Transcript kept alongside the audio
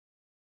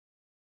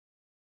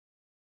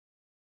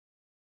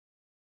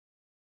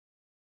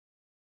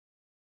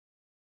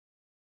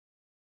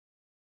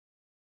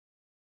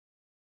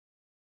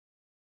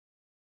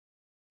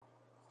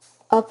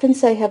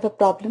Friends, I have a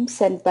problem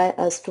sent by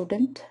a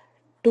student.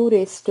 2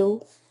 raised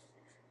to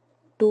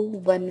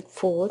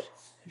 214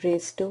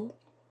 raised to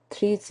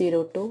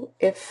 302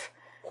 if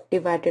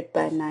divided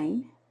by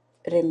 9,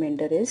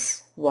 remainder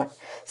is what?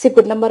 See,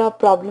 good number of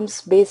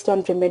problems based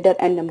on remainder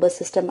and number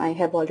system I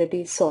have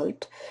already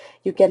solved.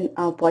 You can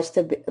watch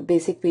the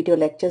basic video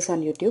lectures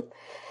on YouTube.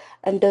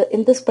 And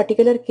in this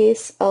particular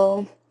case,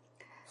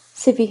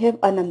 see, we have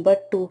a number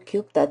 2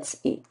 cube, that's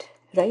 8,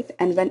 right?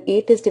 And when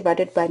 8 is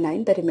divided by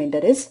 9, the remainder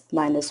is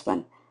minus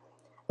 1.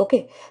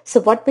 Okay, so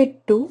what we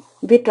do,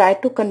 we try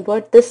to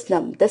convert this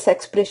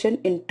expression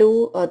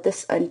into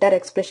this entire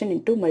expression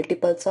into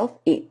multiples of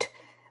 8.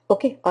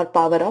 Okay, or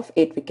power of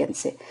 8 we can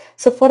say.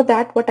 So for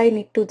that, what I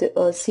need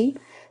to see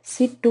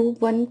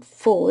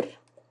 214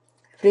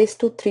 raised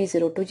to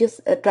 302.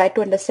 Just try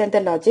to understand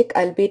the logic.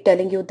 I'll be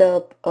telling you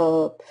the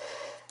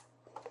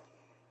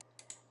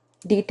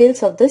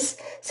details of this.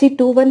 See,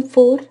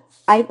 214,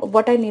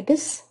 what I need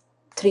is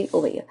 3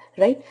 over here,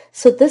 right?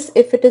 So this,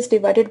 if it is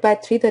divided by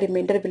 3, the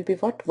remainder will be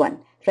what? 1,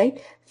 right?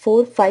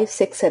 4, 5,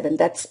 6, 7.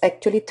 That's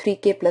actually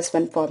 3k plus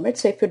 1 format.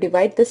 So if you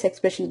divide this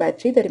expression by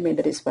 3, the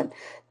remainder is 1.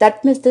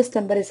 That means this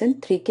number is in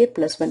 3k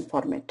plus 1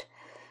 format,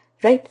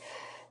 right?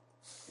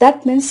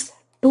 That means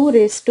 2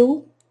 raised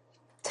to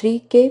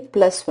 3k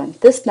plus 1.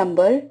 This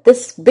number,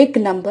 this big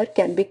number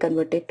can be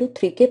converted to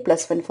 3k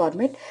plus 1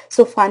 format.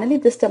 So finally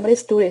this number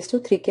is 2 raised to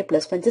 3k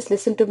plus 1. Just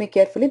listen to me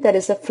carefully. There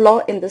is a flaw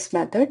in this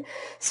method.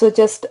 So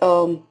just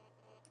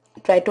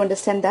try to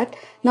understand that.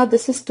 Now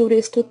this is 2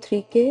 raised to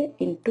 3k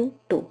into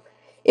 2.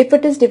 If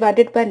it is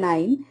divided by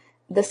 9,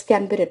 this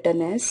can be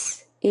written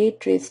as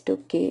 8 raised to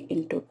k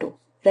into 2.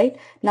 Right?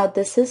 Now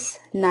this is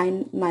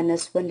 9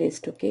 minus 1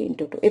 raised to k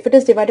into 2. If it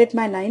is divided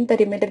by 9, the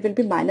remainder will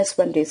be minus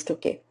 1 raised to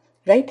k.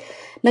 Right?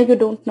 Now you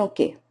don't know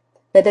k,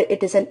 whether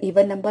it is an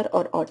even number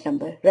or odd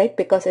number, right?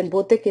 Because in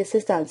both the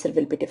cases the answer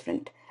will be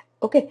different.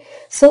 Okay,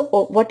 so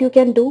what you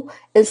can do,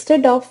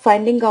 instead of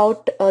finding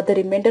out the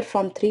remainder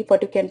from 3,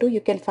 what you can do, you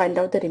can find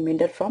out the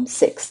remainder from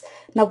 6.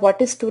 Now what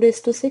is 2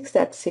 raised to 6?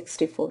 That's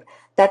 64.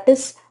 That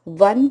is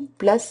 1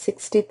 plus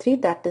 63,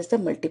 that is the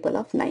multiple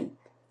of 9.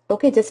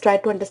 Okay, just try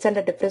to understand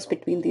the difference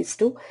between these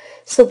two.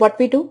 So what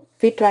we do,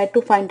 we try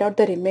to find out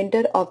the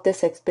remainder of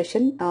this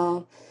expression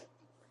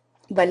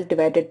while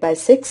divided by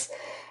 6,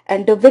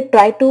 and we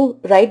try to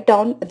write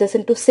down this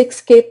into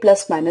 6k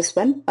plus minus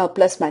 1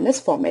 plus minus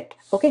format.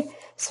 Okay,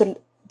 so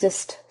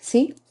just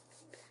see,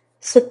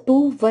 so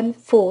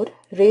 214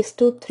 raised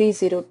to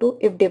 302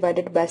 if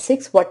divided by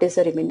 6, what is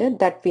the remainder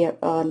that we have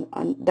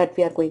that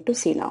we are going to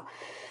see now.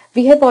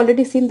 We have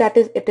already seen that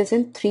it is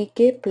in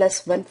 3k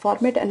plus 1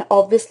 format, and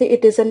obviously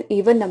it is an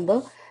even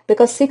number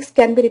because 6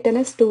 can be written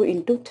as 2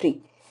 into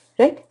 3.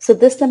 Right? So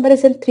this number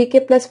is in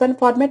 3k plus 1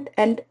 format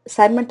and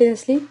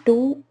simultaneously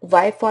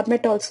 2y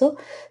format also.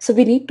 So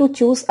we need to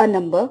choose a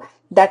number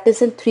that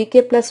is in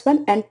 3k plus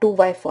 1 and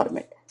 2y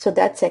format. So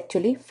that's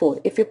actually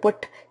 4. If you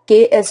put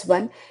k as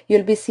 1,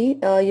 you'll be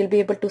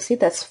able to see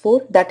that's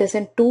 4. That is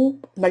in 2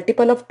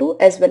 multiple of 2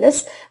 as well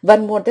as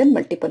 1 more than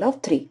multiple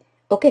of 3.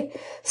 Okay.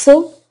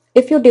 So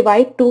if you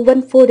divide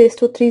 214 raised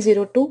to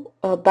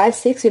 302 by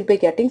 6, you'll be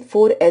getting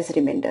 4 as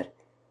remainder.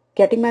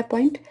 Getting my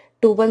point?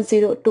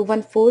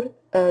 214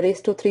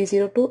 raised to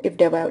 302 if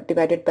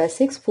divided by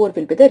 6, 4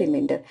 will be the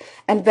remainder.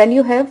 And when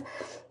you have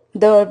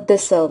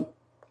this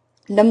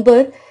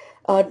number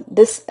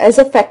this as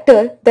a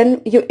factor,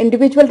 then you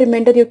individual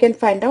remainder you can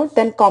find out.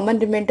 Then common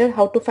remainder,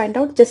 how to find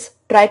out? Just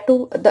try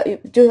to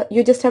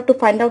you just have to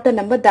find out a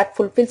number that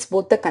fulfills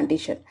both the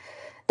condition.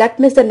 That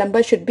means the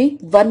number should be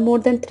 1 more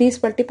than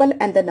 3's multiple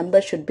and the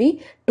number should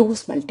be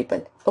 2's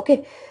multiple.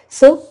 Okay.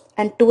 So,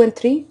 and 2 and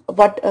 3,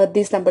 what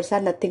these numbers are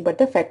nothing but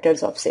the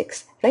factors of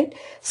 6. Right.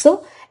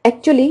 So,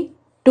 actually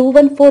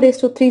 214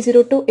 raised to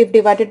 302 if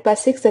divided by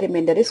 6, the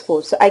remainder is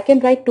 4. So, I can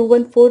write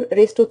 214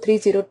 raised to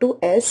 302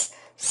 as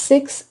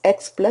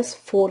 6x plus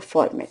 4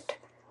 format.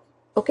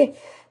 Okay.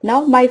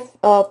 Now, my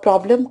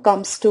problem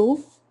comes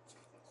to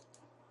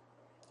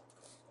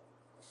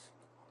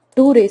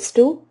 2 raised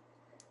to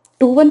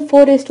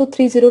 214 raised to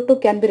 302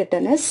 can be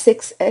written as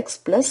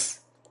 6x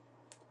plus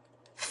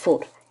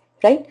 4,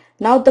 right?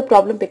 Now the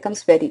problem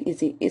becomes very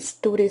easy. It's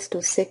 2 raised to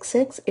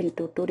 6x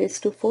into 2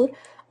 raised to 4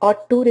 or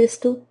 2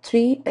 raised to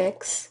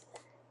 3x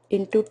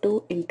into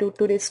 2 into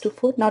 2 raised to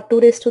 4. Now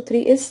 2 raised to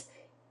 3 is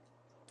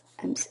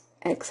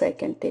x I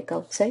can take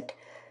outside.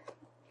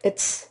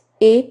 It's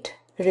 8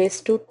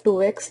 raised to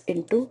 2x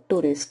into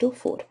 2 raised to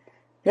 4,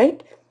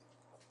 right?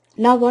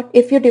 Now what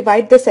if you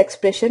divide this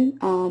expression,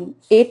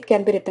 8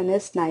 can be written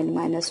as 9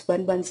 minus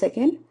 1 once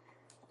again.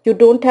 You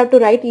don't have to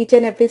write each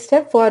and every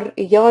step. For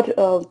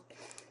your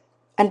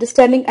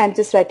understanding, I'm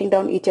just writing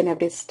down each and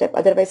every step.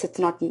 Otherwise, it's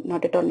not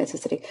at all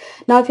necessary.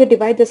 Now, if you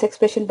divide this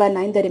expression by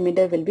 9, the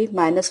remainder will be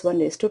minus 1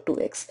 raised to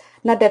 2x.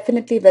 Now,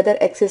 definitely whether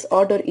x is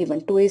odd or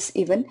even, 2 is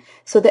even.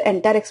 So, the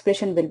entire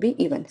expression will be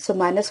even. So,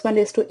 minus 1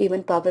 raised to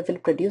even power will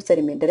produce the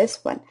remainder as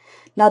 1.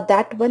 Now,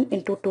 that 1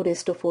 into 2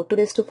 raised to 4. 2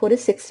 raised to 4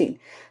 is 16.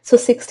 So,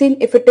 16,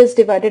 if it is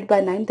divided by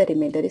 9, the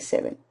remainder is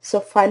 7. So,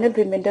 final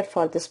remainder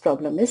for this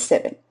problem is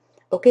 7.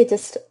 Okay,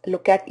 just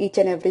look at each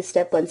and every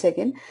step once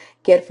again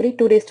carefully.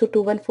 2 raised to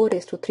 214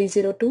 raised to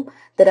 302.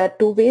 There are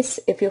two ways.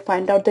 If you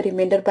find out the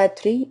remainder by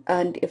 3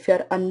 and if you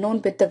are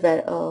unknown with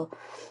the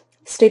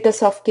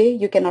status of k,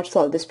 you cannot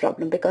solve this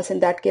problem, because in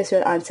that case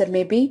your answer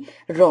may be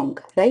wrong,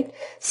 right?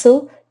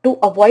 So to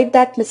avoid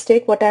that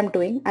mistake, what I'm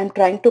doing, I'm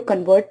trying to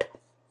convert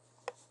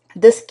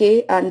this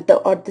k and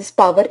or this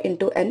power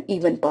into an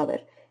even power,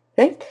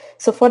 right?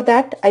 So for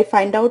that I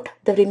find out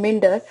the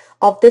remainder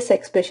of this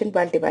expression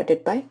while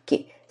divided by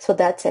k. So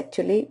that's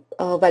actually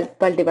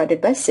while divided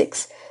by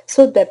 6.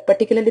 So that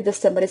particularly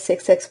this number is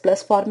 6x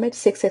plus format,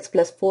 6x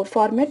plus 4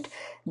 format.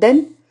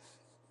 Then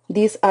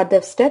these are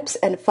the steps,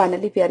 and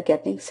finally we are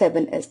getting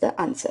 7 as the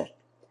answer.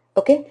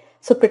 Okay,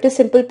 so pretty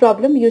simple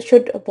problem. You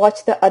should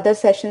watch the other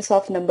sessions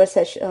of number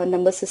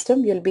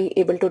system. You'll be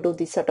able to do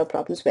these sort of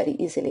problems very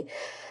easily.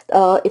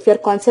 If you're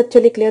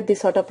conceptually clear,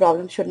 this sort of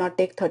problem should not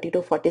take 30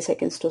 to 40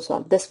 seconds to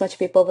solve. This much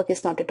paperwork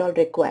is not at all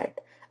required.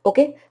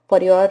 Okay,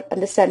 for your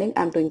understanding,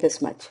 I'm doing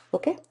this much.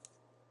 Okay.